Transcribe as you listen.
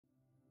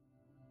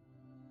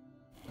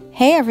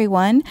Hey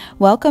everyone,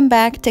 welcome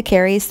back to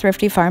Carrie's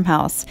Thrifty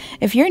Farmhouse.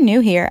 If you're new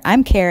here,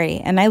 I'm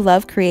Carrie and I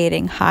love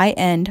creating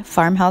high-end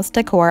farmhouse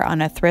decor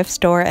on a thrift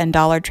store and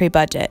Dollar Tree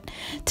budget.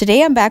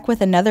 Today I'm back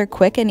with another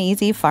quick and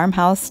easy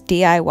farmhouse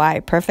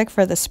DIY perfect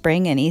for the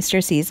spring and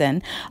Easter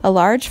season, a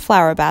large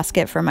flower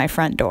basket for my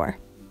front door.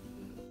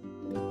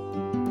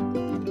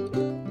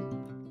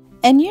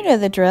 And you know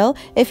the drill.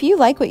 If you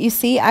like what you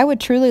see, I would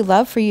truly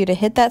love for you to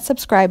hit that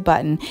subscribe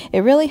button.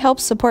 It really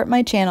helps support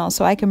my channel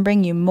so I can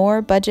bring you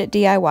more budget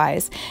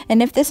DIYs.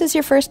 And if this is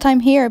your first time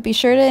here, be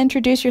sure to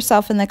introduce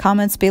yourself in the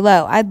comments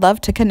below. I'd love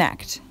to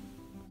connect.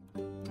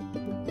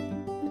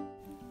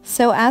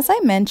 So as I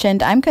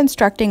mentioned, I'm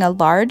constructing a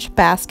large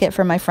basket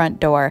for my front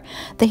door.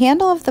 The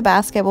handle of the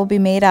basket will be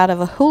made out of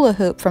a hula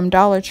hoop from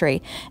Dollar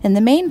Tree, and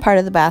the main part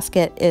of the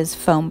basket is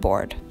foam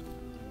board.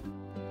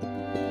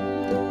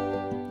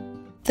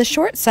 The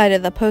short side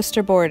of the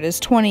poster board is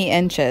 20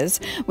 inches,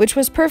 which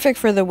was perfect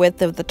for the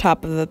width of the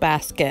top of the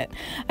basket.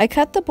 I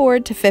cut the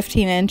board to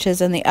 15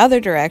 inches in the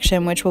other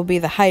direction, which will be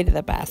the height of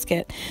the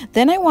basket.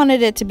 Then I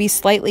wanted it to be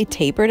slightly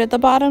tapered at the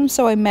bottom,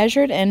 so I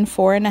measured in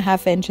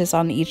 4.5 inches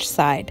on each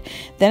side.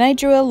 Then I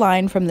drew a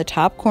line from the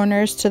top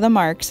corners to the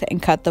marks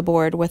and cut the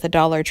board with a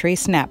Dollar Tree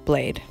snap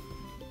blade.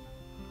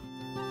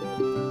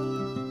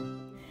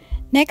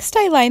 Next,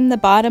 I lined the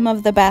bottom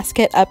of the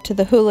basket up to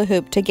the hula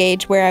hoop to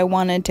gauge where I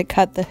wanted to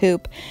cut the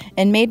hoop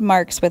and made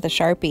marks with a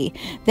Sharpie.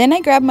 Then I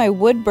grabbed my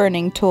wood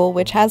burning tool,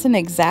 which has an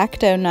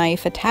X-Acto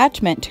knife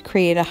attachment to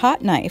create a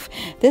hot knife.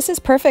 This is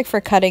perfect for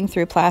cutting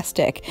through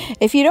plastic.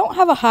 If you don't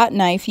have a hot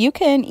knife, you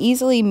can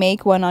easily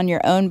make one on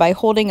your own by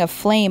holding a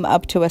flame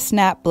up to a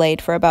snap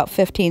blade for about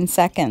 15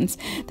 seconds.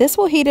 This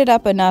will heat it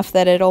up enough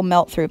that it'll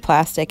melt through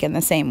plastic in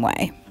the same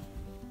way.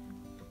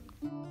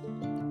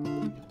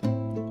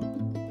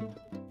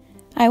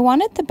 I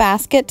wanted the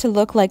basket to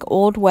look like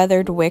old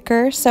weathered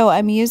wicker, so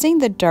I'm using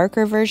the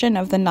darker version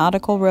of the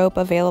nautical rope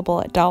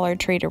available at Dollar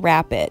Tree to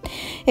wrap it.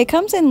 It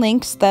comes in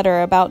links that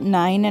are about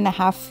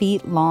 9.5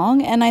 feet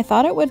long, and I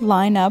thought it would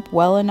line up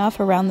well enough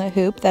around the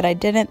hoop that I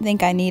didn't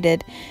think I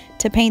needed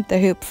to paint the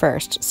hoop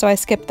first, so I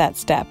skipped that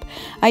step.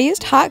 I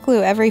used hot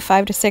glue every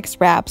 5 to 6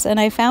 wraps, and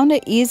I found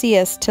it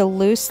easiest to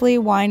loosely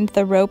wind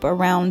the rope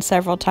around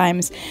several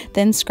times,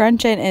 then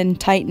scrunch it and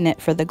tighten it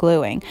for the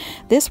gluing.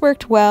 This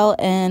worked well,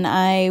 and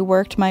I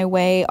worked my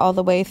way all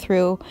the way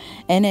through,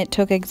 and it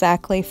took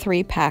exactly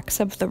 3 packs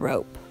of the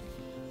rope.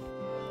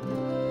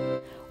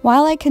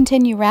 While I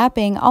continue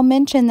wrapping, I'll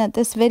mention that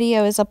this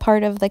video is a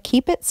part of the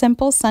Keep It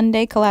Simple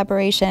Sunday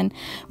collaboration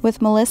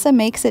with Melissa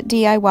Makes It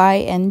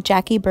DIY and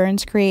Jackie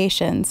Burns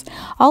Creations.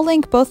 I'll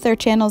link both their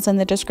channels in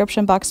the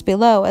description box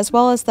below, as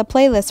well as the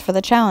playlist for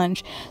the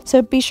challenge,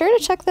 so be sure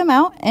to check them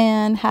out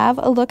and have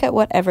a look at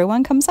what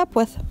everyone comes up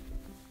with.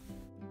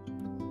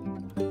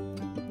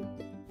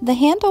 The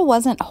handle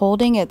wasn't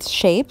holding its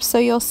shape, so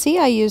you'll see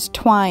I used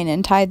twine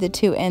and tied the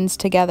 2 ends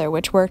together,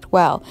 which worked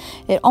well.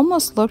 It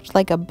almost looked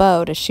like a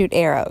bow to shoot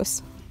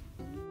arrows.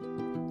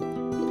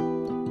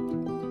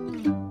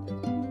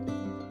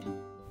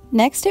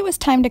 Next, it was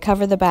time to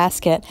cover the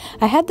basket.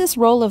 I had this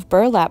roll of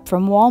burlap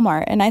from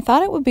Walmart, and I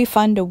thought it would be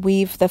fun to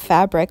weave the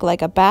fabric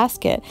like a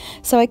basket,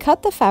 so I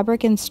cut the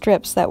fabric in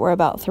strips that were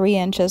about 3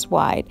 inches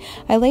wide.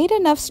 I laid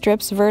enough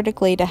strips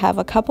vertically to have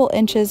a couple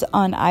inches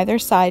on either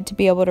side to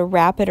be able to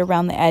wrap it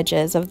around the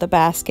edges of the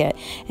basket,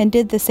 and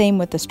did the same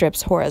with the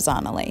strips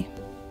horizontally.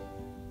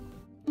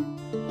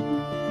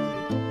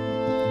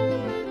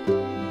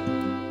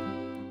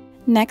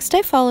 Next,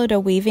 I followed a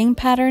weaving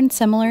pattern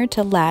similar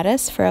to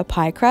lattice for a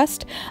pie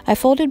crust. I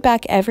folded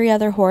back every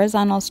other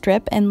horizontal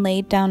strip and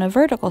laid down a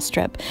vertical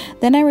strip.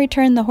 Then I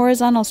returned the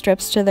horizontal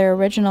strips to their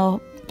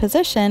original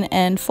position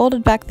and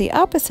folded back the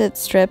opposite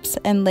strips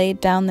and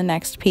laid down the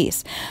next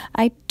piece.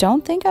 I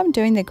don't think I'm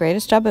doing the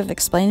greatest job of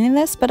explaining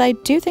this, but I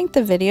do think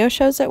the video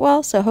shows it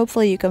well, so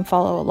hopefully you can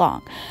follow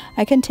along.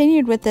 I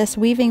continued with this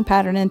weaving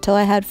pattern until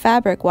I had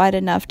fabric wide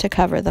enough to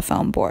cover the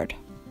foam board.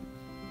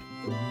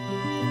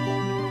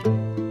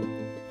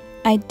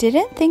 I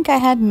didn't think I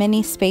had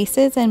many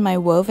spaces in my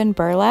woven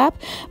burlap,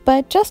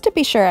 but just to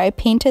be sure, I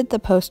painted the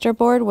poster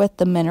board with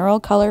the mineral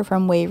color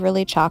from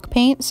Waverly chalk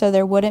paint so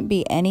there wouldn't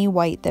be any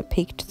white that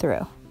peeked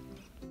through.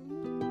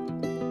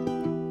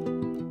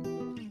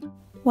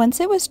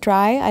 Once it was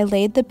dry, I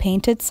laid the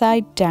painted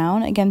side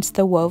down against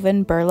the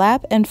woven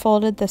burlap and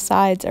folded the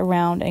sides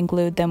around and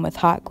glued them with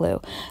hot glue.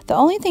 The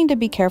only thing to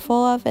be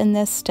careful of in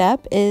this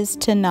step is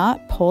to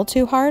not pull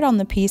too hard on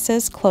the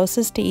pieces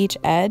closest to each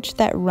edge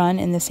that run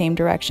in the same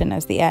direction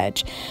as the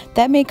edge.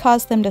 That may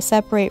cause them to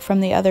separate from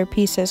the other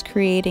pieces,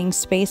 creating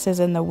spaces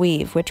in the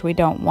weave, which we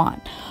don't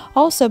want.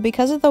 Also,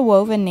 because of the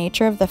woven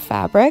nature of the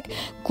fabric,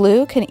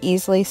 glue can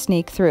easily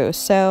sneak through,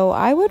 so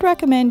I would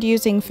recommend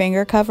using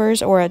finger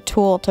covers or a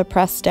tool to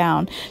press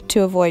down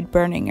to avoid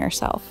burning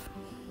yourself.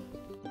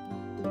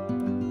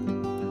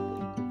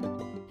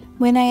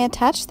 When I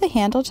attached the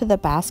handle to the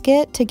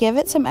basket, to give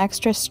it some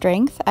extra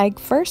strength, I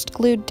first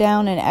glued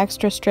down an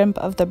extra strip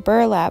of the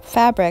burlap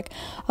fabric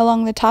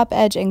along the top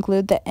edge and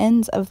glued the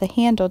ends of the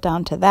handle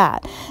down to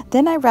that.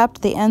 Then I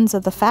wrapped the ends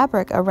of the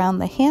fabric around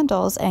the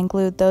handles and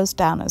glued those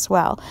down as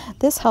well.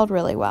 This held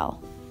really well.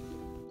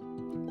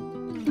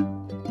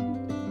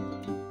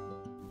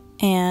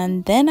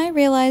 And then I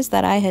realized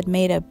that I had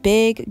made a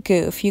big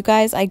goof. You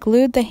guys, I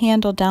glued the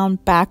handle down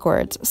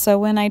backwards, so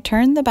when I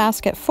turned the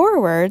basket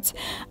forwards,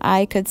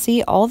 I could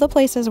see all the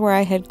places where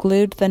I had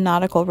glued the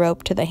nautical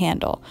rope to the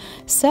handle.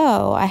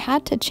 So I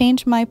had to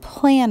change my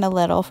plan a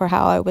little for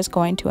how I was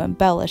going to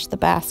embellish the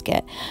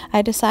basket.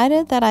 I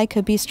decided that I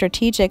could be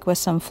strategic with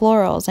some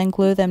florals and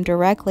glue them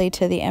directly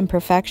to the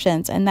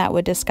imperfections, and that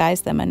would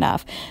disguise them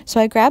enough. So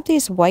I grabbed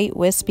these white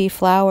wispy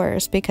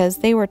flowers because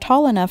they were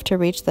tall enough to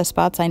reach the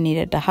spots I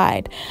needed to hide.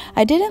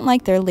 I didn't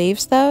like their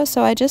leaves though,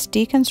 so I just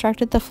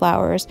deconstructed the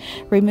flowers,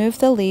 removed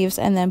the leaves,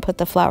 and then put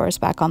the flowers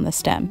back on the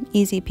stem.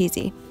 Easy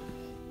peasy.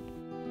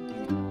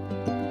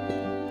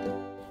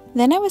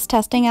 Then I was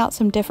testing out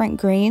some different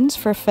greens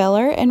for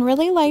filler and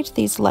really liked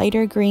these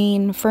lighter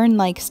green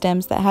fern-like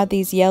stems that had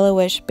these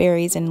yellowish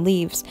berries and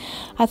leaves.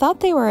 I thought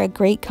they were a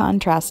great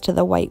contrast to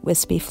the white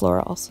wispy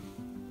florals.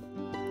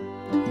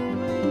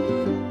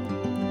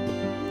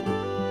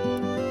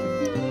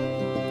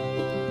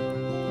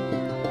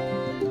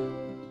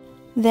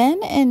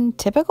 Then, in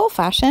typical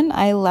fashion,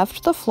 I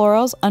left the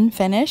florals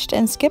unfinished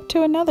and skipped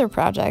to another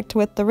project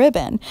with the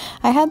ribbon.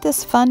 I had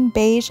this fun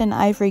beige and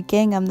ivory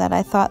gingham that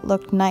I thought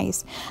looked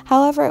nice.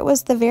 However, it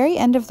was the very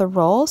end of the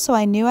roll, so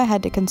I knew I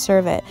had to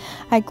conserve it.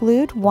 I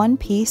glued one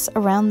piece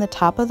around the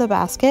top of the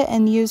basket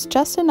and used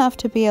just enough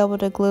to be able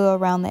to glue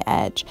around the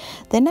edge.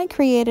 Then I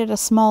created a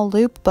small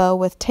loop bow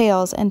with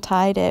tails and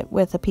tied it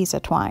with a piece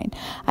of twine.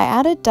 I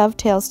added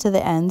dovetails to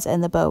the ends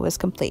and the bow was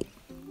complete.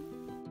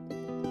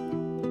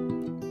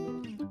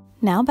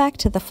 Now back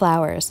to the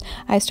flowers.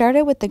 I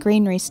started with the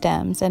greenery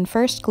stems and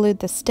first glued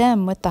the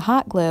stem with the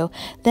hot glue,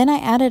 then I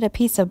added a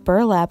piece of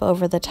burlap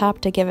over the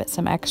top to give it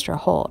some extra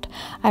hold.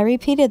 I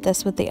repeated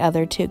this with the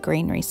other two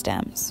greenery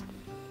stems.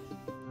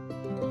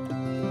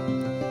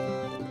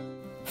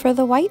 For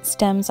the white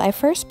stems, I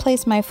first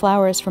placed my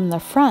flowers from the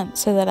front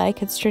so that I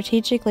could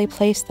strategically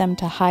place them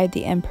to hide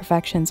the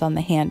imperfections on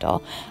the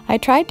handle. I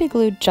tried to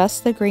glue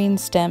just the green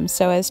stems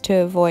so as to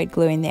avoid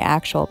gluing the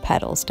actual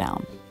petals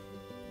down.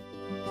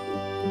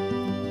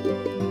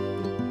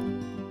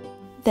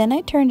 Then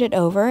I turned it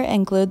over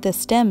and glued the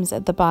stems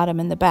at the bottom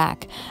and the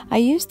back. I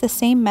used the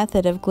same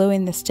method of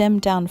gluing the stem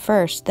down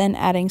first, then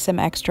adding some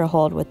extra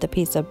hold with the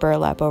piece of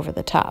burlap over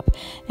the top.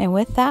 And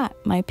with that,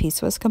 my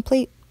piece was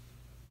complete.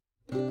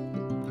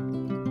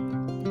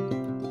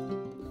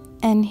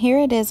 And here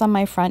it is on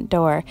my front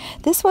door.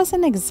 This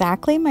wasn't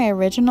exactly my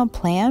original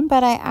plan,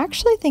 but I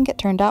actually think it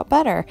turned out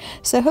better.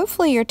 So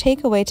hopefully your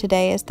takeaway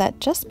today is that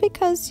just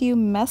because you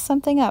mess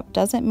something up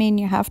doesn't mean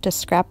you have to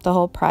scrap the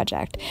whole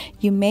project.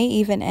 You may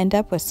even end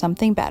up with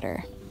something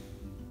better.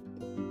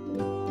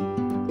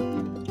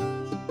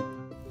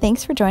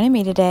 Thanks for joining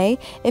me today.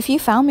 If you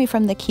found me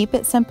from the Keep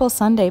It Simple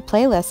Sunday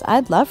playlist,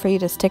 I'd love for you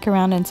to stick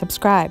around and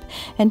subscribe.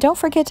 And don't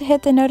forget to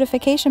hit the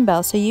notification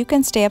bell so you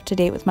can stay up to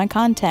date with my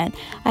content.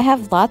 I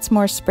have lots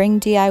more spring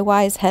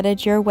DIYs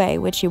headed your way,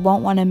 which you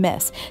won't want to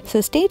miss.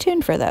 So stay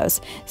tuned for those.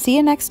 See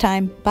you next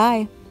time.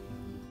 Bye.